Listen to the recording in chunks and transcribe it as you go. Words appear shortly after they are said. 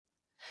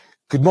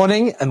Good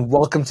morning and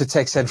welcome to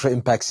Tech Central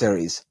Impact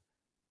Series.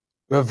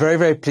 We're very,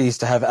 very pleased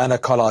to have Anna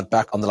Collard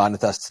back on the line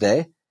with us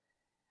today.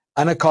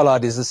 Anna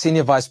Collard is the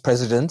Senior Vice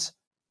President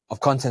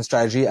of Content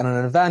Strategy and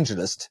an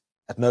evangelist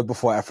at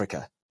KnowBe4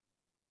 Africa.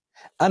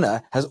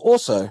 Anna has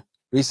also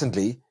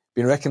recently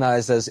been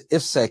recognized as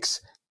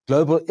IFSEC's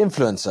Global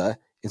Influencer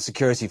in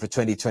Security for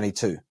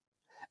 2022,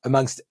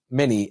 amongst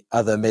many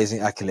other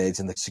amazing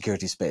accolades in the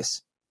security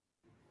space.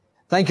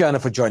 Thank you, Anna,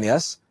 for joining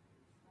us.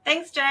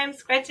 Thanks,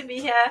 James. Great to be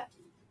here.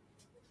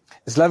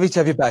 It's lovely to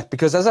have you back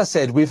because, as I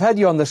said, we've had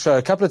you on the show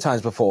a couple of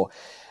times before.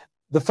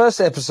 The first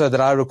episode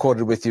that I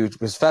recorded with you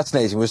was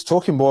fascinating. We was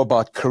talking more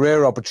about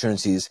career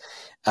opportunities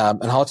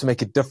and how to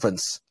make a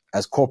difference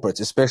as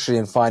corporates, especially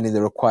in finding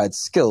the required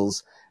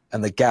skills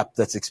and the gap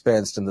that's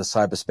experienced in the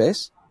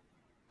cyberspace.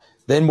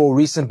 Then more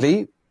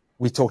recently,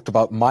 we talked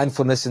about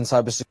mindfulness in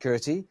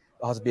cybersecurity,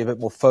 how to be a bit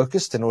more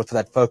focused in order for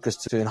that focus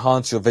to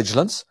enhance your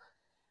vigilance.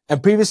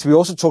 And previously, we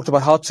also talked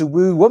about how to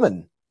woo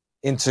women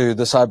into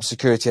the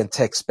cybersecurity and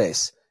tech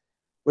space,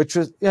 which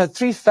was,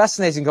 three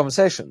fascinating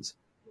conversations.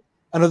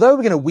 And although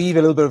we're going to weave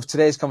a little bit of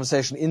today's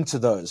conversation into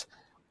those,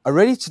 I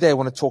really today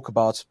want to talk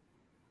about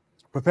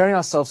preparing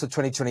ourselves for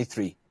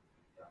 2023.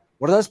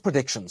 What are those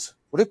predictions?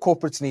 What do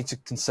corporates need to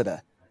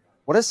consider?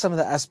 What are some of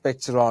the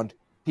aspects around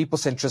people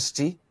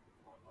centricity,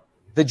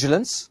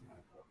 vigilance,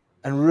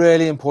 and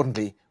really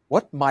importantly,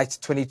 what might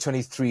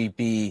 2023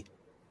 be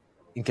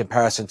in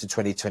comparison to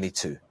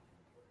 2022?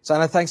 So,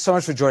 Anna, thanks so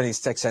much for joining us,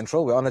 Tech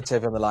Central. We're honored to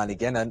have you on the line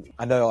again, and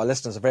I know our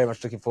listeners are very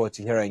much looking forward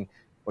to hearing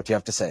what you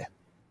have to say.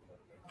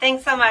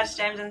 Thanks so much,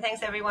 James, and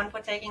thanks everyone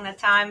for taking the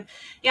time.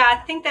 Yeah,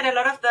 I think that a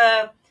lot of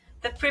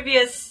the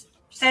previous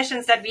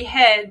sessions that we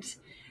had,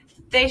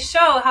 they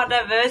show how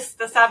diverse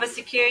the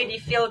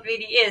cybersecurity field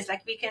really is.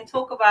 Like, we can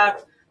talk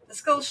about the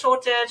skills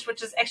shortage,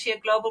 which is actually a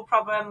global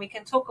problem. We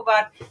can talk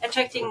about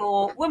attracting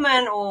more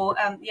women or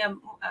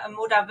a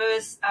more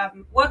diverse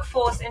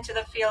workforce into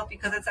the field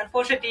because it's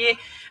unfortunately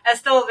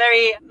still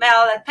very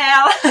male and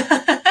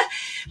pale.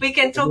 We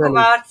can talk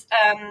about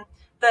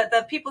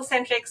the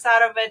people-centric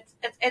side of it.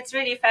 It's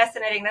really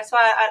fascinating. That's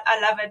why I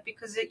love it,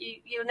 because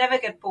you'll never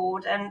get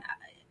bored. And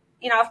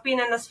I've been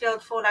in this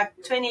field for like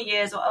 20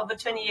 years or over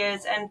 20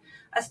 years, and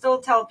I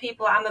still tell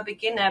people I'm a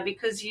beginner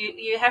because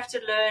you have to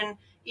learn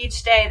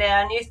each day. There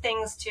are new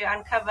things to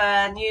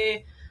uncover, new,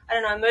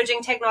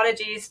 emerging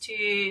technologies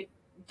to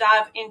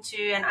dive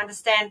into and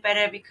understand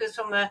better, because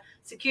from a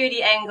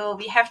security angle,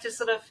 we have to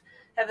sort of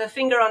have the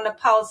finger on the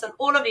pulse on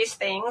all of these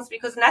things,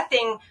 because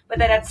nothing,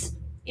 whether that's,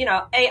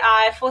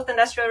 AI, fourth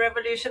industrial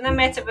revolution, the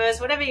metaverse,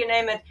 whatever you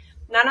name it,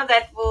 none of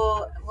that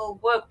will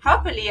work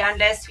properly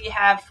unless we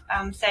have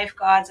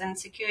safeguards and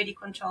security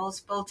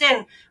controls built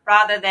in,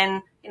 rather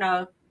than,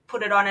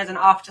 put it on as an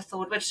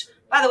afterthought, which,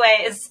 by the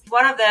way, is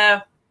one of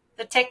the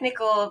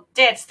technical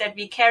debts that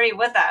we carry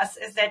with us,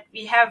 is that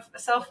we have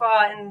so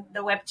far in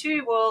the Web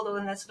 2 world, or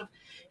in the sort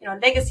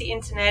of, legacy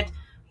internet,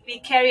 we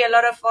carry a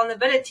lot of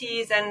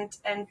vulnerabilities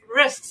and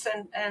risks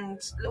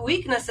and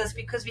weaknesses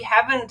because we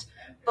haven't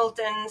built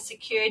in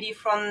security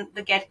from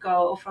the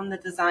get-go or from the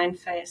design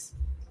phase.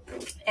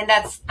 And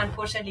that's,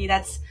 unfortunately,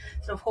 that's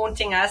sort of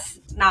haunting us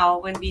now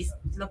when we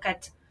look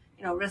at,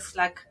 risks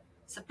like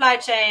supply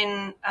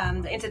chain,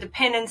 the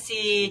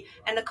interdependency,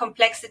 and the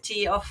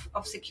complexity of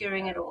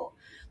securing it all.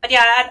 But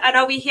yeah, I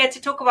know we're here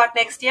to talk about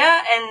next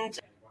year, and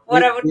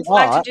what I would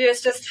like to do is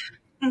just...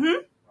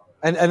 Mm-hmm.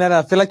 And then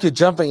I feel like you're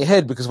jumping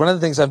ahead, because one of the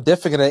things I'm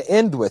definitely going to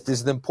end with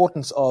is the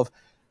importance of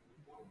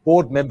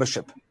board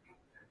membership,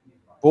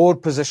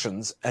 board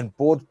positions, and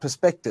board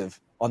perspective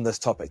on this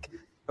topic.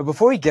 But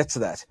before we get to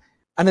that,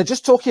 and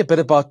just talking a bit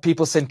about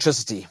people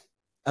centricity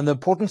and the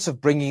importance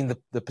of bringing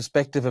the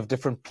perspective of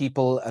different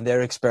people and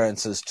their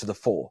experiences to the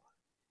fore.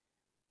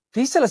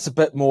 Please tell us a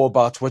bit more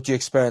about what you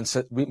experienced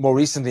more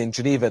recently in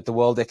Geneva at the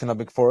World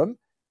Economic Forum.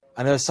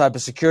 I know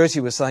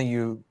cybersecurity was something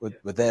you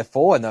were there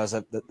for, and that was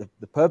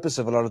the purpose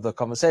of a lot of the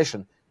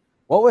conversation.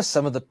 What were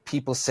some of the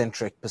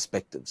people-centric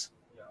perspectives?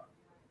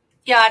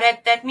 Yeah,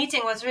 that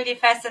meeting was really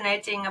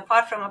fascinating,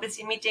 apart from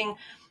obviously meeting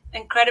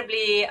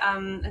incredibly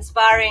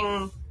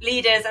inspiring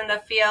leaders in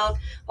the field.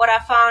 What I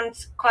found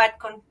quite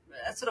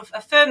sort of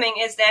affirming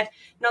is that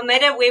no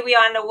matter where we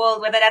are in the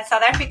world, whether that's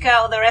South Africa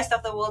or the rest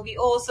of the world, we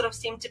all sort of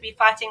seem to be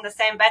fighting the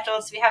same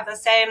battles. We have the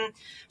same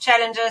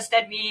challenges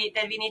that we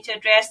need to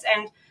address.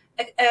 And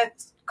a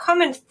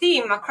common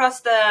theme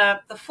across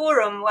the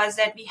forum was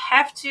that we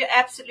have to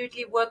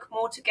absolutely work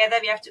more together.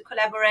 We have to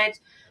collaborate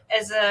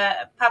as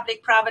a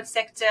public-private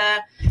sector.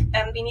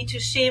 We need to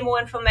share more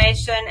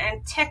information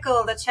and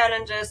tackle the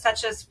challenges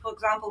such as, for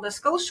example, the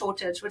skills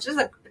shortage, which is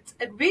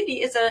it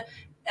really is a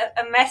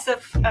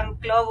massive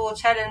global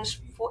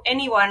challenge for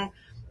anyone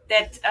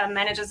that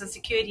manages a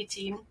security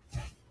team,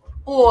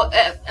 or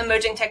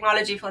emerging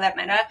technology for that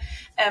matter,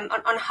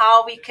 on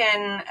how we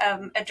can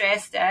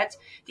address that.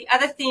 The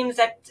other themes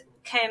that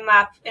came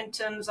up in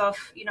terms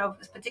of,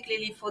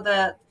 particularly for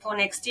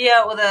next year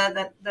or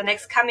the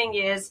next coming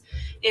years,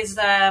 is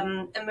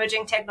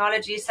emerging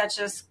technologies such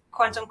as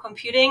quantum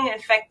computing. In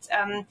fact,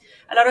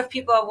 a lot of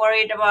people are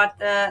worried about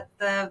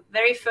the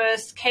very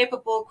first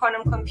capable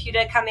quantum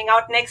computer coming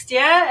out next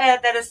year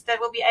that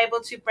will be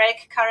able to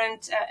break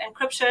current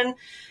encryption.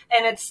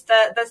 And it's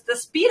the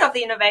speed of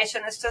the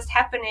innovation is just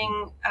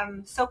happening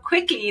so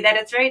quickly that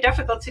it's very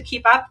difficult to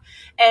keep up.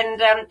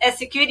 And as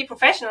security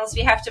professionals,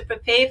 we have to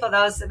prepare for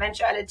those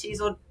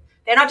eventualities, or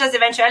they're not just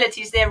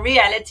eventualities, they're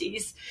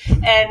realities.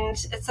 And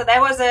so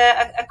that was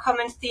a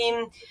common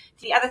theme.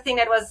 The other thing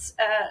that was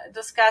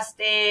discussed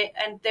there,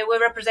 and there were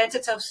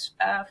representatives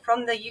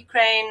from the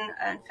Ukraine.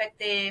 In fact,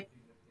 their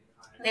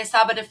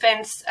cyber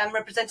defense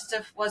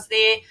representative was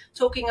there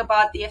talking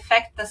about the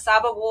effect the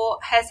cyber war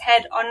has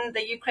had on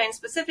the Ukraine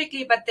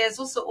specifically, but there's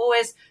also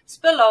always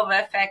spillover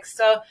effects.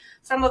 So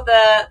some of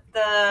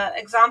the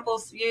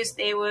examples used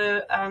there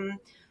were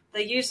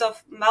the use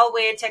of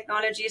malware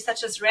technology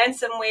such as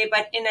ransomware,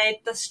 but in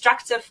a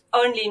destructive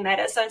only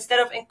manner. So instead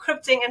of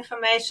encrypting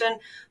information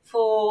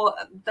for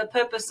the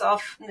purpose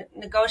of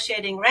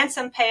negotiating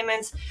ransom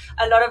payments,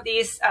 a lot of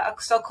these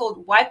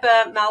so-called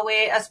wiper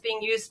malware is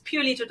being used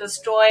purely to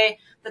destroy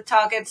the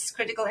target's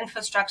critical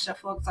infrastructure,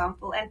 for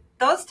example. And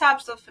those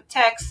types of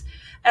attacks,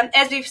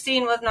 as we've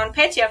seen with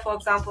NotPetya, for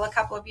example, a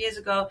couple of years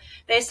ago,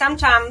 they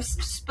sometimes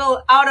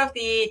spill out of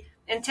the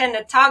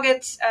intended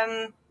target,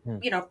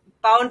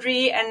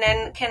 boundary, and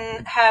then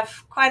can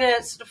have quite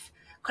a sort of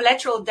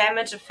collateral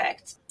damage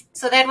effect.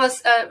 So that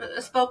was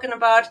spoken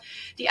about.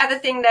 The other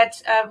thing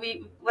that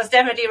was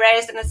definitely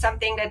raised, and it's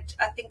something that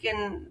I think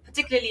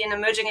particularly in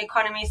emerging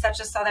economies such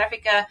as South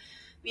Africa,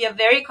 we are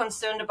very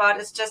concerned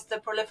about, is just the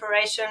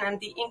proliferation and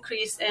the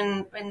increase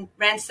in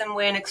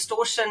ransomware and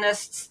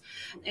extortionists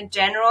in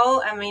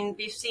general. I mean,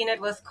 we've seen it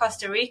with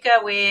Costa Rica,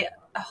 where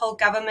a whole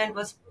government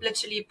was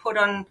literally put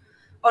on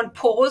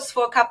pause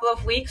for a couple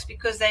of weeks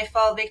because they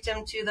fell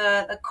victim to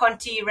the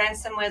Conti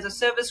ransomware as a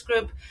service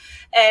group.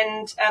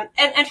 And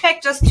in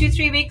fact, just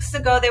 2-3 weeks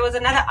ago, there was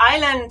another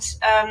island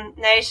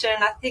nation,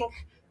 I think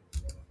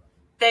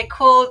they're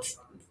called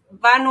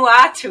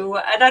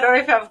Vanuatu. I don't know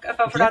if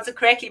I pronounced it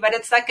correctly, but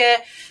it's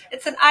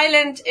an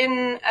island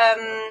in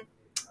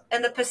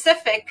the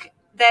Pacific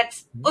that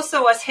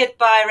also was hit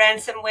by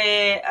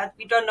ransomware.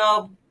 We don't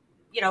know,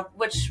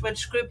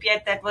 which group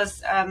yet that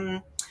was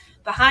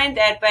behind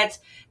that, but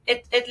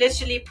it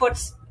literally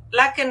puts,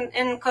 like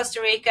in Costa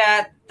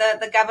Rica,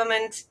 the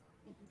government,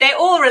 they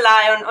all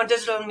rely on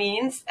digital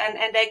means,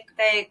 and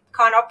they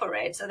can't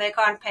operate. So they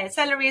can't pay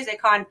salaries, they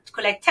can't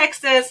collect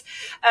taxes,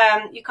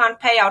 you can't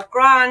pay out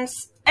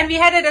grants. And we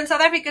had it in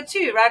South Africa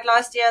too, right?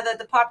 Last year, the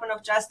Department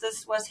of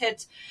Justice was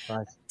hit.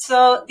 Right.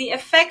 So the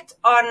effect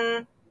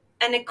on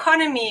an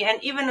economy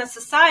and even a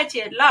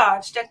society at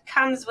large that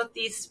comes with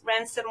these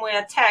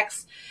ransomware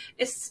attacks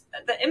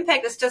the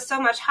impact is just so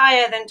much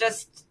higher than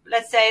just,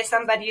 let's say,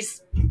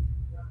 somebody's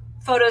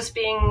photos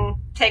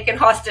being taken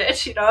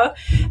hostage,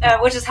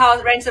 which is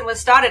how ransomware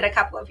started a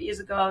couple of years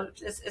ago,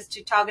 is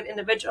to target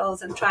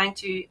individuals and trying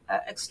to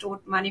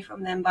extort money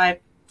from them by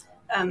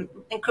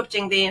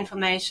encrypting their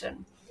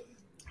information.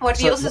 What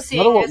we also see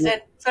is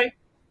that, sorry.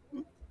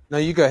 No,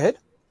 you go ahead.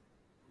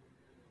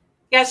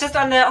 Yeah, it's just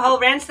on the whole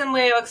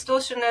ransomware or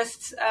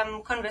extortionist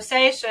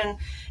conversation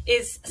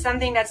is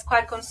something that's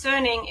quite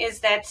concerning, is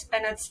that,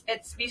 and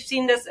we've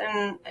seen this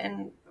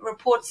in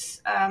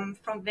reports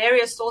from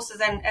various sources,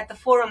 and at the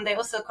forum they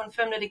also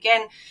confirmed it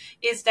again,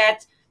 is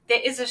that there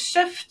is a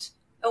shift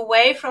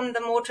away from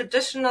the more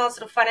traditional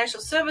sort of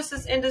financial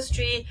services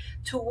industry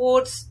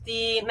towards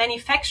the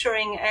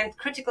manufacturing and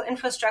critical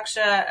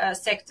infrastructure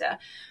sector.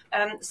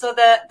 So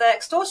the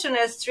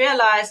extortionists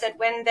realize that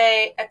when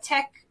they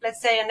attack,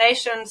 let's say, a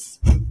nation's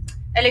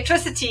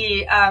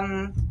electricity,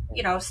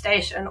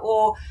 station,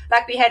 or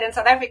like we had in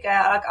South Africa,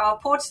 like our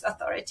ports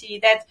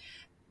authority,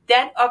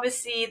 that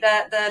obviously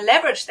the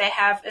leverage they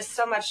have is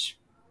so much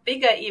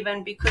bigger,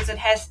 even because it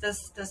has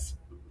this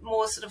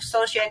more sort of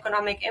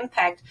socioeconomic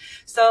impact.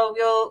 So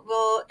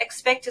we'll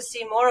expect to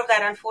see more of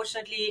that,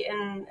 unfortunately,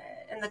 in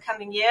the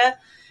coming year.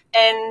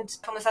 And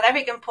from a South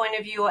African point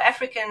of view or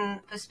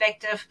African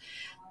perspective,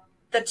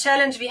 the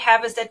challenge we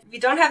have is that we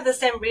don't have the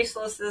same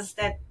resources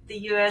that the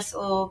US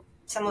or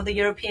some of the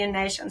European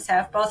nations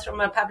have, both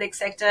from a public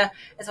sector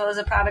as well as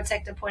a private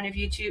sector point of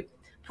view, to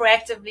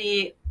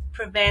proactively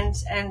prevent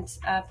and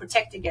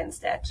protect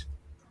against that.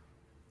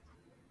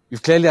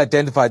 You've clearly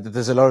identified that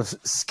there's a lot of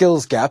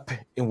skills gap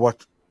in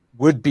what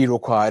would be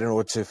required in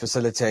order to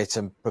facilitate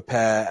and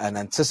prepare and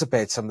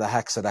anticipate some of the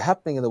hacks that are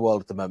happening in the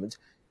world at the moment.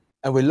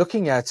 And we're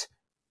looking at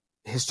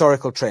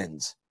historical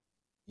trends.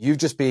 You've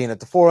just been at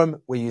the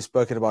forum where you've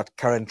spoken about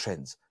current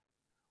trends.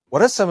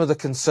 What are some of the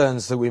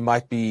concerns that we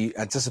might be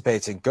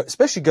anticipating,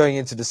 especially going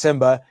into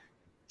December,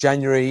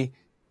 January,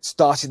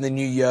 starting the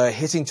new year,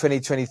 hitting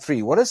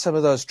 2023? What are some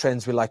of those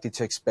trends we're likely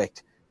to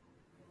expect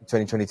in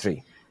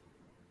 2023?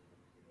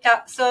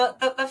 Yeah, so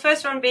the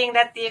first one being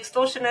that the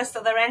extortionists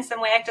or the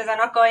ransomware actors are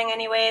not going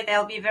anywhere.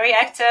 They'll be very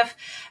active,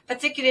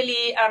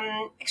 particularly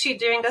actually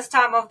during this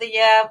time of the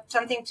year.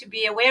 Something to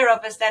be aware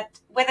of is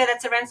that whether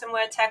that's a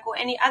ransomware attack or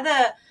any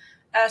other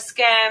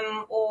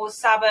scam or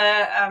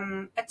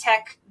cyber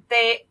attack,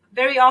 they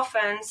very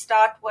often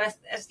start with,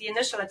 as the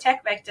initial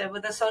attack vector,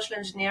 with a social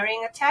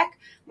engineering attack,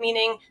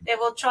 meaning they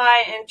will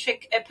try and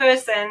trick a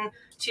person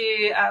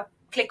to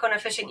click on a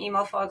phishing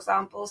email, for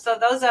example. So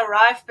those are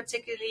rife,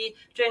 particularly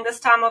during this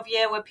time of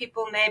year where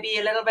people may be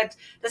a little bit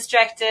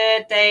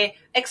distracted. They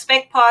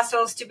expect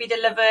parcels to be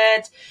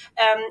delivered.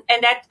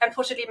 And that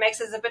unfortunately makes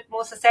us a bit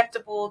more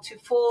susceptible to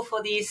fall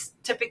for these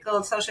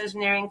typical social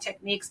engineering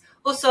techniques.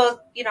 Also,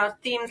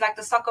 themes like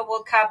the Soccer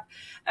World Cup,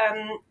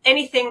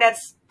 anything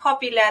that's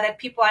popular that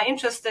people are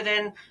interested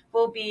in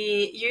will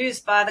be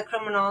used by the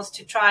criminals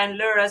to try and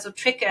lure us or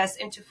trick us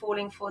into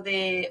falling for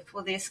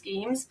their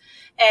schemes.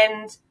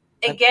 And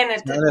again,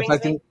 it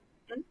brings me.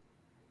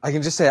 I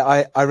can just say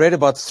I read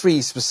about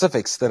 3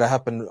 specifics that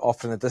happen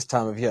often at this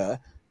time of year,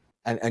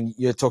 and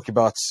you're talking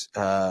about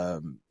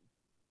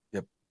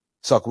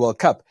Soccer World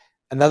Cup.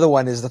 Another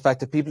one is the fact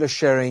that people are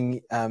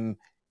sharing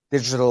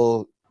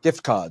digital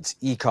gift cards,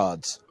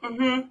 e-cards.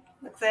 Mm-hmm,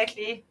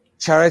 exactly.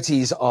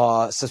 Charities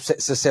are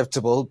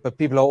susceptible, but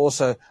people are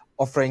also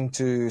offering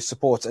to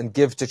support and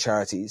give to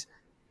charities.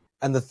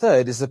 And the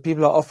third is that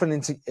people are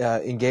often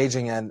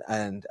engaging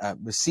and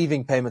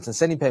receiving payments and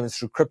sending payments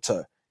through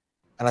crypto.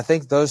 And I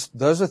think those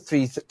are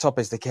 3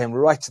 topics that came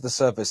right to the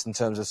surface in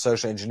terms of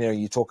social engineering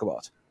you talk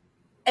about.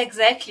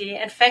 Exactly.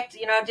 In fact,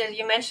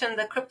 you mentioned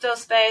the crypto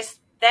space.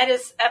 That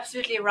is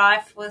absolutely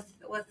rife with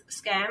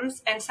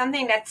scams, and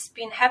something that's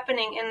been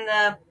happening in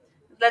the,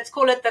 let's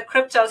call it the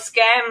crypto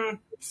scam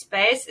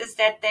space, is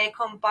that they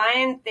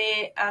combine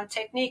their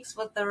techniques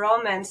with the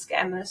romance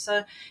scammers.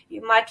 So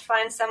you might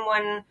find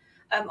someone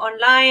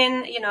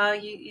online,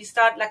 you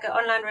start like an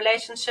online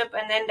relationship,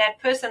 and then that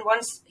person,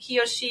 once he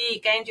or she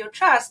gained your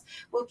trust,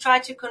 will try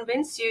to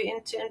convince you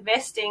into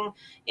investing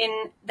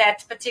in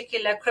that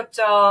particular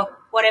crypto,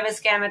 whatever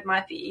scam it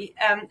might be.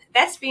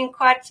 That's been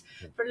quite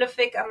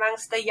prolific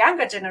amongst the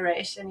younger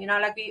generation.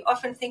 Like we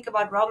often think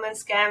about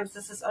romance scams.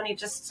 This is only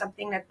just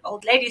something that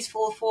old ladies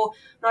fall for.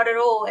 Not at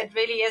all. It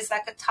really is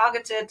like a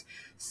targeted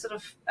sort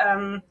of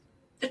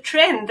a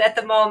trend at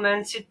the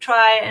moment to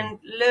try and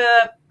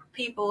lure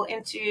people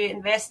into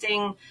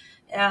investing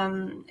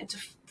into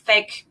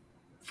fake,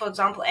 for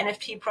example,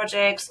 NFT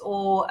projects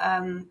or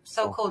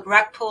so-called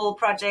rug pull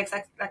projects,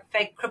 like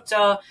fake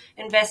crypto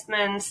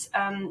investments,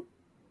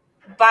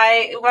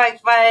 by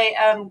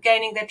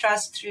gaining their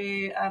trust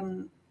through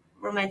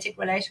romantic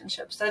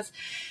relationships. So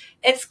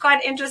it's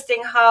quite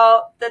interesting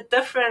how the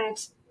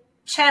different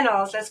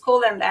channels, let's call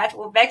them that,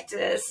 or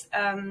vectors,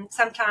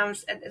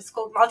 sometimes it's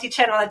called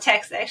multi-channel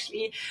attacks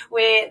actually,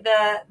 where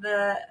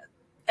the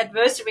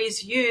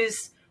adversaries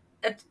use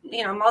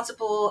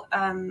multiple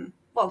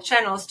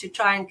channels to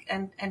try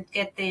and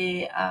get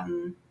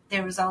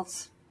their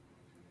results.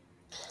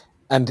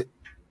 And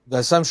the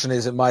assumption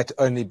is it might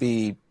only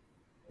be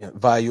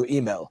via your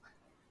email,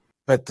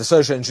 but the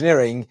social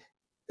engineering,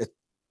 it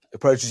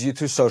approaches you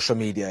through social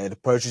media, it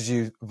approaches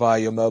you via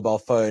your mobile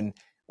phone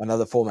and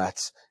other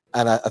formats.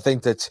 And I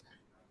think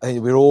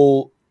we're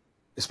all,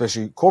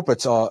 especially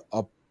corporates,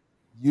 are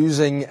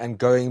using and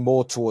going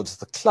more towards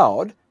the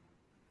cloud.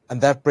 And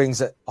that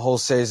brings a whole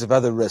series of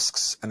other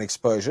risks and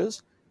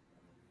exposures.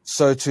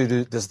 So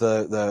too does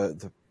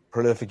the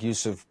prolific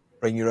use of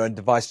bring your own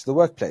device to the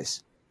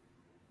workplace.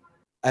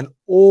 And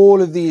all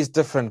of these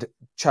different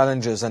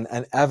challenges and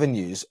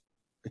avenues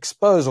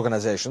expose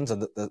organizations,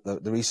 and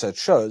the research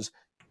shows,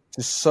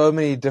 to so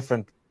many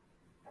different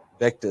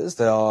vectors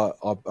that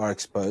are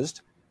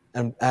exposed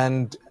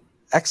and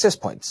access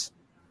points.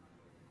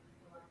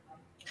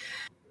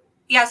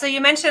 Yeah, so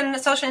you mentioned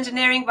social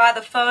engineering via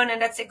the phone,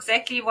 and that's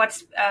exactly what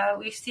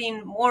we've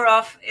seen more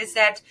of, is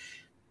that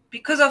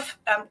because of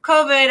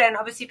COVID and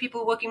obviously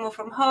people working more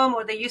from home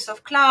or the use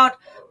of cloud,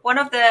 one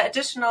of the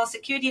additional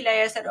security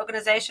layers that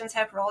organizations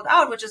have rolled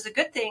out, which is a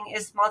good thing,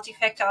 is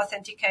multi-factor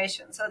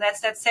authentication. So that's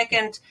that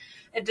second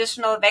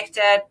additional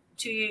vector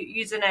to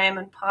username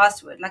and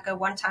password, like a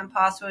one-time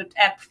password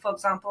app, for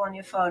example, on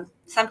your phone.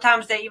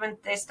 Sometimes they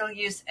still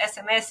use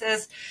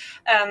SMSs.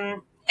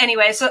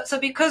 Anyway, so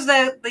because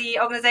the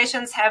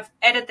organizations have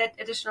added that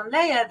additional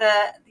layer,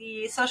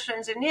 the social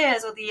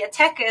engineers or the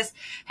attackers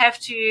have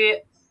to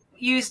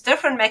use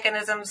different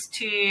mechanisms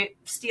to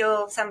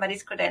steal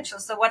somebody's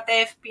credentials. So what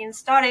they've been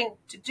starting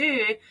to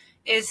do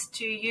is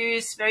to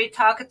use very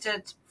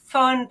targeted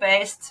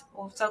phone-based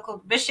or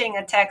so-called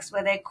phishing attacks,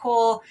 where they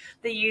call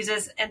the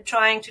users and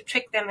trying to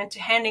trick them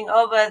into handing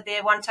over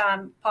their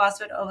one-time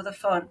password over the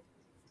phone.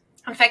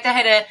 In fact, I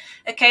had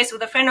a case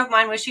with a friend of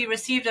mine where she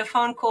received a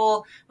phone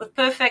call with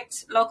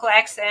perfect local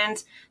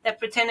accent that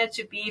pretended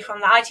to be from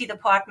the IT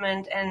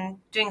department and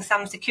doing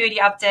some security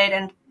update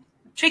and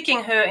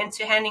tricking her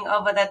into handing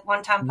over that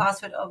one-time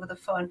password over the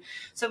phone.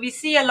 So we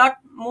see a lot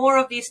more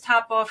of these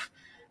type of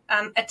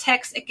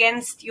attacks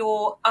against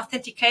your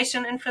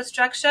authentication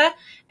infrastructure.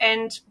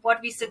 And what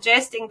we're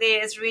suggesting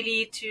there is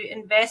really to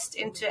invest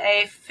into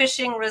a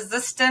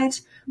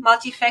phishing-resistant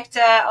multi-factor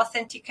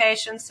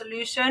authentication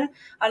solution.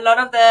 A lot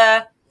of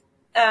the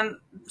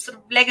sort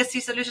of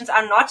legacy solutions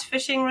are not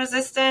phishing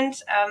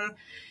resistant.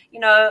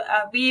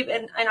 we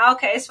in our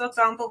case, for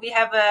example, we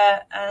have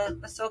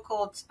a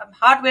so-called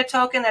hardware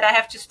token that I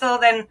have to still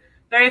then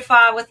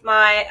verify with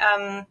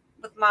my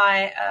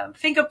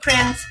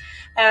fingerprints.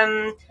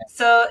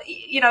 So,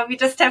 we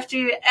just have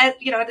to add,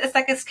 it's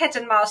like a cat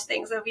and mouse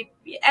thing. So we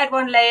add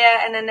one layer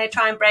and then they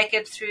try and break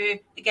it through,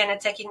 again,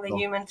 attacking the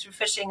human through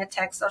phishing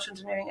attacks, social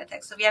engineering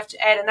attacks. So we have to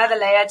add another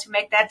layer to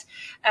make that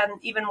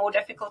even more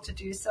difficult to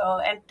do so.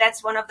 And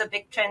that's one of the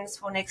big trends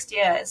for next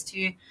year, is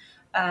to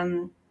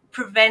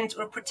prevent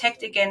or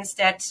protect against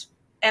that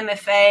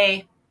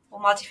MFA or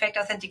multi-factor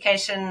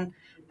authentication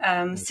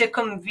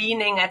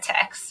circumvening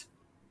attacks.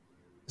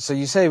 So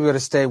you say we've got to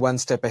stay one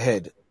step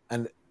ahead.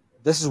 And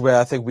this is where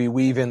I think we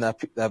weave in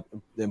the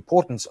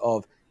importance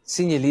of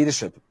senior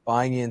leadership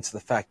buying into the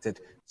fact that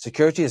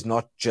security is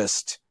not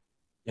just,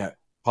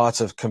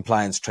 part of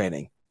compliance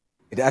training.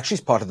 It actually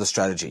is part of the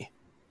strategy.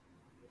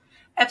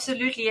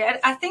 Absolutely.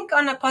 I think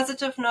on a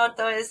positive note,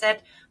 though, is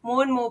that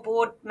more and more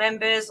board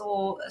members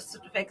or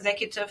sort of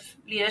executive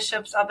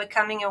leaderships are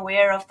becoming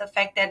aware of the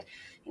fact that,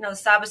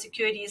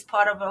 cybersecurity is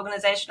part of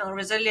organizational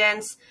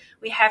resilience.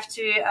 We have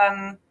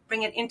to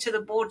bring it into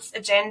the board's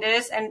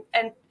agendas, and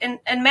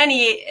in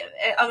many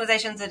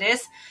organizations it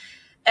is.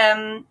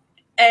 And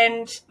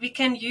we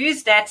can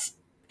use that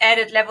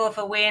added level of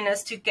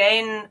awareness to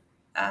gain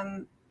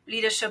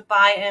leadership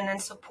buy-in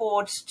and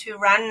support to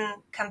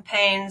run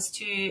campaigns,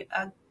 to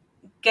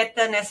get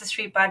the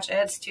necessary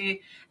budgets, to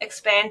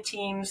expand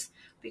teams.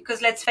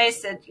 Because let's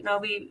face it,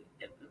 we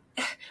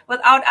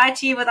without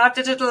IT, without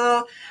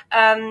digital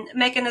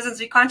mechanisms,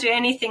 we can't do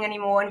anything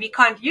anymore, and we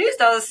can't use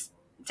those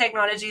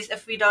technologies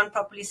if we don't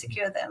properly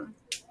secure them.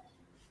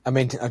 I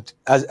mean,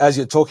 as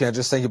you're talking, I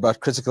just think about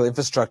critical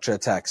infrastructure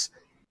attacks.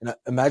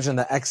 Imagine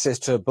that access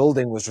to a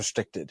building was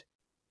restricted.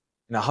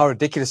 How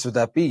ridiculous would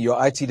that be?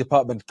 Your IT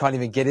department can't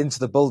even get into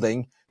the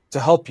building to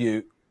help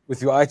you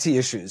with your IT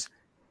issues.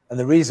 And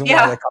the reason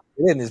why they can't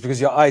get in is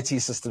because your IT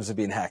systems have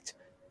been hacked.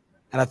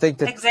 And I think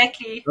that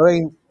exactly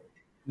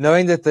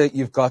knowing that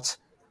you've got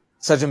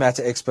subject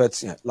matter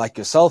experts like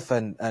yourself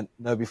and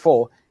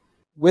KnowBe4,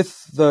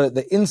 with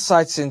the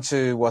insights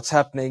into what's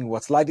happening,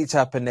 what's likely to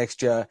happen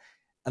next year,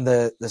 and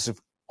the sort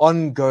of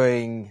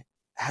ongoing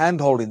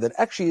hand-holding that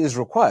actually is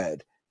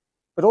required,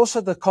 but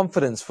also the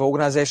confidence for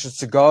organizations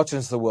to go out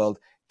into the world,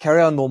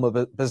 carry on normal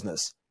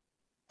business,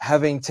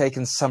 having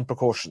taken some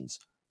precautions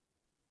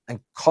and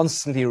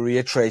constantly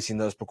reiterating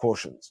those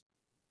precautions.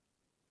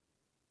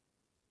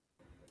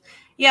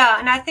 Yeah,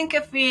 and I think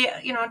if we,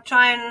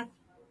 try and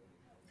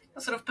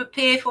sort of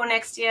prepare for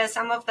next year, those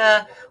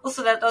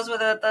were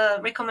the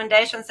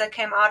recommendations that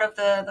came out of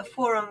the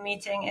forum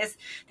meeting, is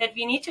that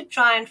we need to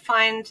try and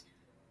find,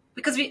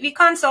 because we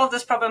can't solve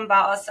this problem by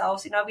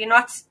ourselves.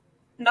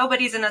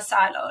 Nobody's in a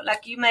silo.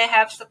 Like, you may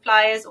have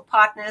suppliers or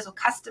partners or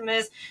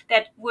customers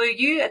that, were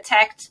you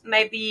attacked,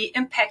 may be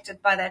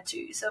impacted by that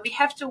too. So we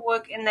have to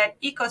work in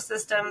that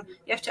ecosystem.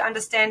 You have to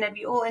understand that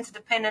we're all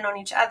interdependent on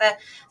each other,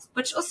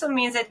 which also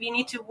means that we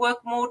need to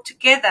work more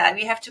together.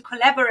 We have to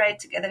collaborate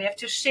together. We have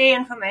to share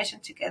information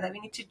together.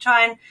 We need to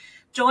try and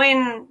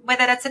join,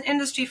 whether that's an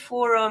industry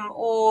forum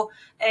or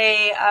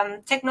a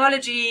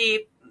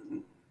technology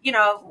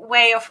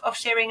way of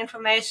sharing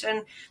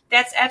information.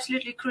 That's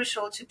absolutely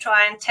crucial to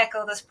try and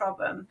tackle this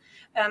problem.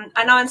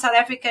 I know in South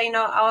Africa,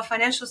 our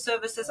financial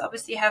services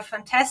obviously have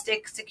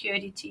fantastic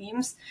security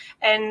teams,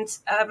 and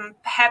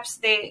perhaps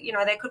there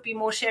could be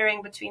more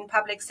sharing between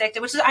public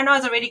sector, which I know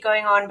is already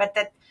going on, but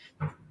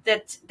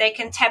that they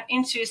can tap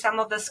into some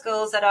of the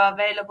skills that are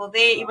available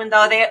there, even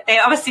though they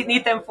obviously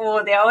need them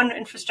for their own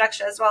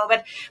infrastructure as well.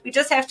 But we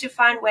just have to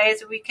find ways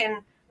that we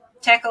can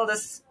tackle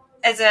this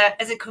as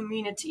a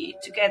community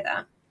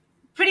together.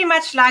 Pretty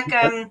much like,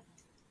 Charles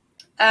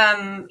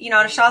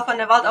van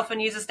der Walt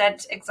often uses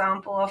that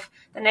example of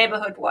the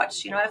neighborhood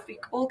watch. If we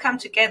all come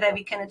together,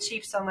 we can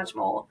achieve so much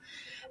more.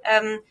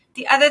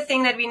 The other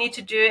thing that we need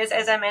to do is,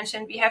 as I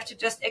mentioned, we have to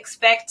just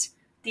expect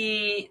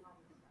be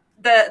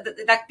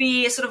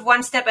sort of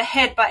one step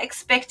ahead by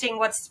expecting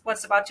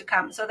what's about to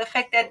come. So the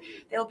fact that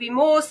there'll be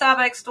more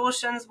cyber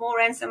extortions, more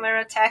ransomware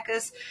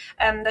attackers,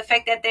 the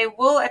fact that they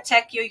will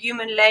attack your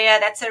human layer,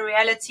 that's a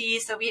reality.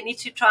 So we need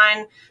to try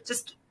and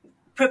just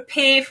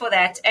prepare for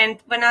that. And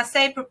when I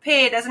say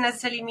prepare, it doesn't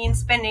necessarily mean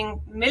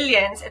spending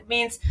millions. It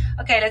means,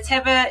 okay, let's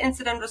have an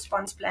incident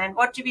response plan.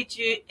 What do we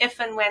do if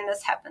and when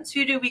this happens?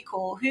 Who do we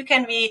call? Who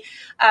can we,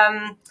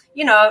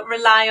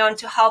 rely on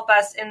to help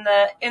us in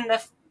the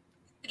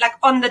like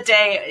on the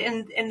day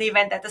in the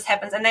event that this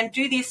happens? And then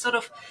do these sort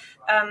of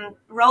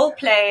role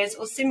plays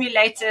or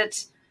simulated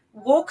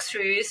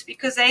walkthroughs,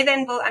 because they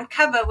then will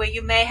uncover where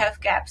you may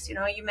have gaps.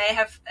 You may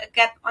have a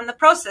gap on the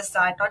process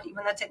side, not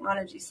even the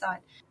technology side.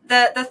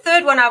 The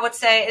third one I would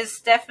say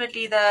is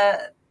definitely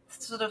the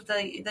sort of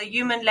the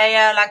human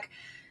layer, like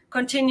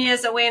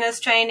continuous awareness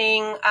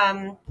training,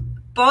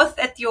 both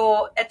at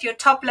your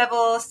top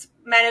levels,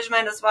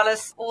 management, as well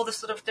as all the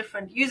sort of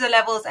different user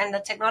levels and the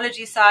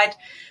technology side,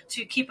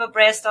 to keep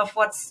abreast of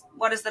what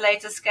is the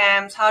latest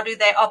scams, how do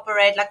they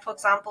operate. Like, for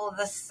example,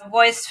 this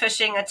voice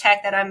phishing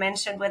attack that I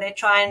mentioned, where they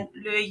try and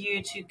lure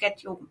you to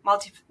get your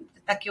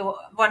like your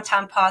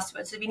one-time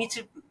password. So we need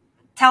to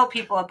tell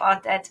people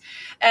about that.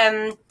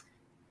 And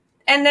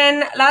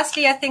then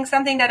lastly, I think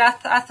something that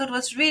I thought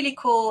was really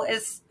cool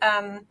is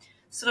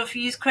sort of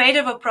use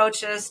creative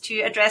approaches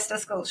to address the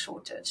skills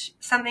shortage.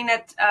 Something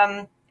that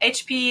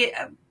HP,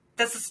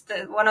 this is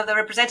one of the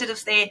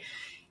representatives there,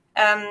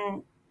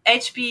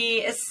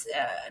 HP is,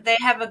 they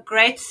have a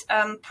great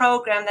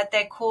program that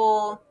they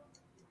call,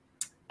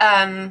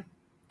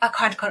 I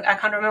can't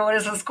remember what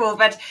it was called,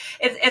 but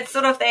it's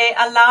sort of, they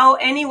allow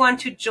anyone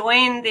to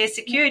join their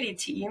security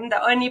team.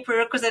 The only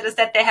prerequisite is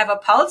that they have a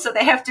pulse, so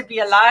they have to be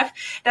alive.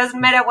 Doesn't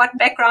matter what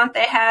background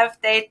they have.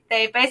 They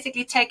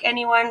basically take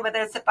anyone,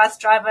 whether it's a bus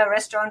driver, a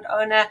restaurant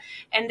owner,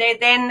 and they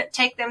then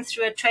take them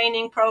through a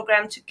training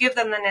program to give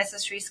them the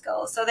necessary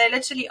skills. So they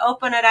literally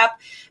open it up.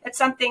 It's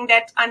something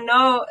that I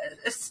know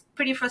is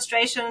pretty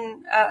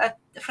frustrating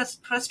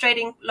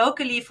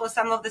locally for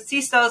some of the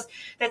CISOs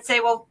that say,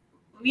 well,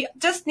 we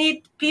just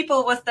need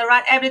people with the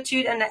right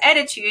attitude and the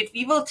attitude.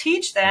 We will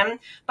teach them,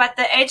 but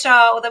the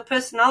HR or the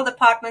personnel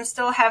department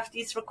still have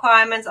these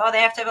requirements, or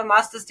they have to have a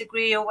master's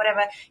degree or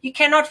whatever. You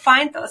cannot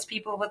find those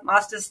people with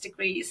master's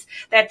degrees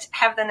that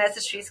have the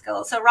necessary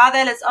skills. So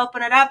rather, let's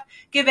open it up,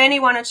 give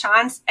anyone a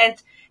chance,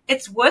 and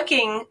it's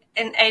working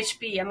in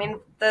HP. I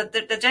mean,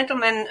 the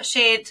gentleman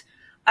shared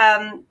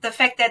the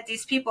fact that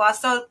these people are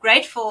so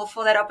grateful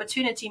for that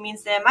opportunity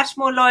means they're much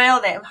more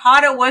loyal, they're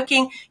harder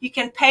working. You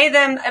can pay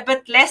them a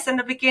bit less in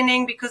the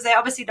beginning because they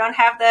obviously don't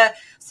have the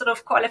sort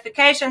of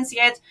qualifications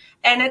yet.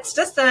 And it's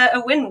just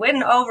a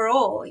win-win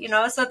overall, you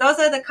know. So those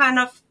are the kind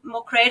of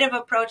more creative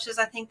approaches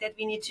I think that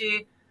we need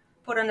to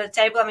put on the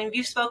table. I mean,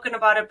 we've spoken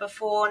about it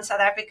before in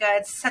South Africa.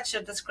 It's such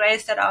a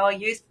disgrace that our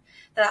youth,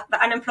 the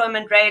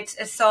unemployment rate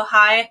is so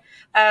high.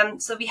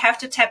 So we have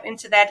to tap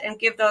into that and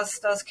give those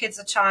kids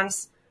a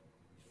chance.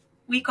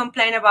 We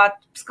complain about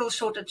skill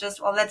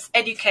shortages. Well, let's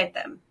educate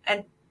them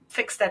and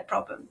fix that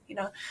problem, you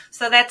know.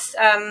 So that's,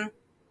 I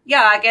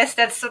guess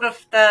that's sort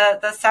of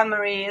the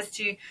summary, is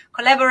to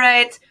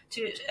collaborate,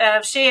 to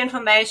share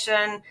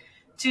information,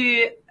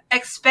 to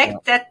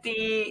expect that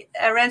the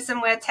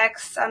ransomware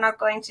attacks are not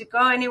going to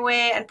go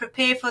anywhere, and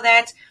prepare for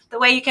that. The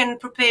way you can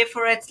prepare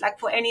for it, like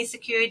for any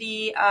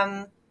security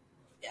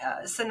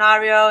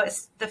scenario,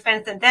 is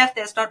defense in depth.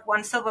 There's not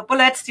one silver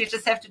bullet. You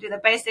just have to do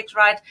the basics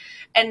right,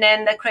 and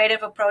then the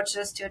creative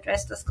approaches to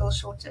address the skill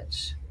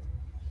shortage.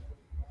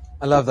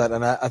 I love that,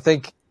 and I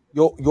think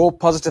your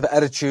positive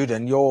attitude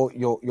and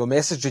your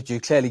message that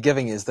you're clearly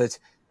giving is that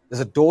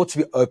there's a door to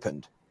be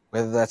opened,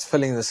 whether that's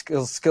filling the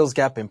skills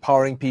gap,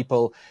 empowering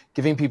people,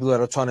 giving people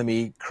that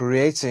autonomy,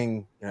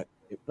 creating, you know,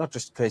 not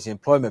just creating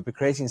employment, but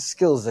creating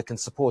skills that can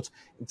support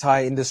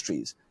entire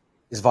industries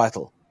is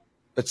vital.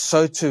 But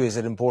so too is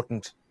it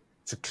important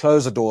to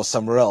close a door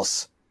somewhere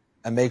else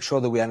and make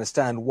sure that we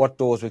understand what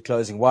doors we're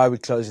closing, why we're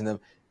closing them,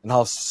 and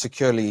how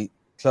securely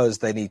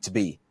closed they need to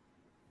be.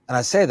 And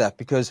I say that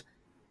because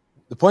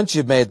the point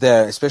you've made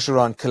there, especially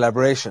around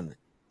collaboration,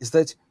 is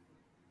that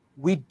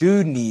we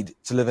do need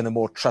to live in a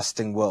more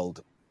trusting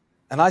world.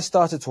 And I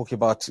started talking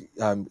about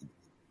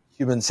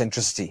human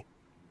centricity,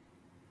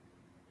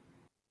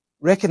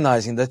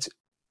 recognizing that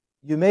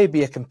you may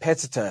be a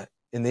competitor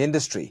in the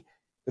industry.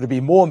 It would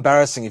be more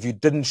embarrassing if you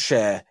didn't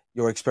share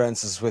your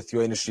experiences with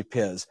your industry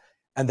peers,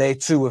 and they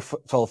too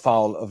fell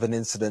foul of an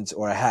incident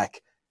or a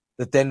hack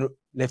that then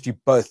left you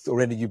both, or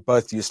rendered you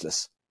both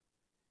useless.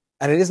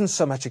 And it isn't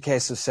so much a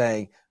case of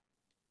saying,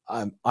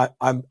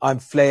 I'm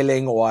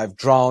flailing or I've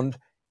drowned.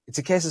 It's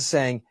a case of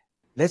saying,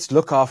 let's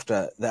look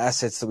after the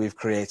assets that we've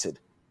created,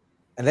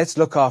 and let's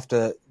look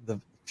after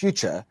the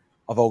future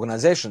of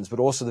organizations, but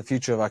also the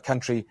future of our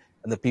country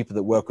and the people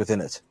that work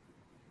within it.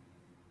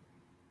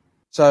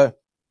 So,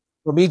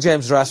 for me,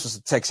 James Rasmus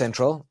at Tech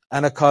Central,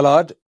 Anna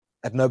Collard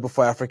at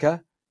KnowBe4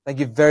 Africa, thank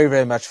you very,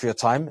 very much for your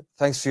time.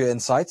 Thanks for your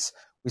insights.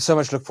 We so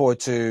much look forward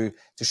to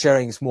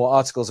sharing some more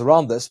articles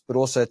around this, but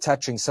also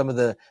attaching some of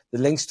the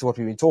links to what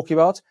we've been talking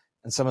about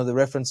and some of the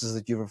references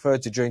that you've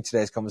referred to during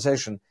today's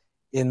conversation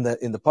in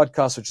the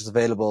podcast, which is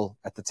available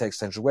at the Tech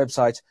Central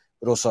website,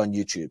 but also on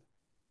YouTube.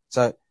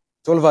 So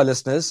to all of our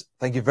listeners,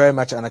 thank you very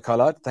much, Anna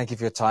Collard. Thank you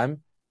for your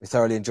time. We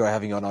thoroughly enjoy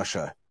having you on our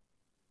show.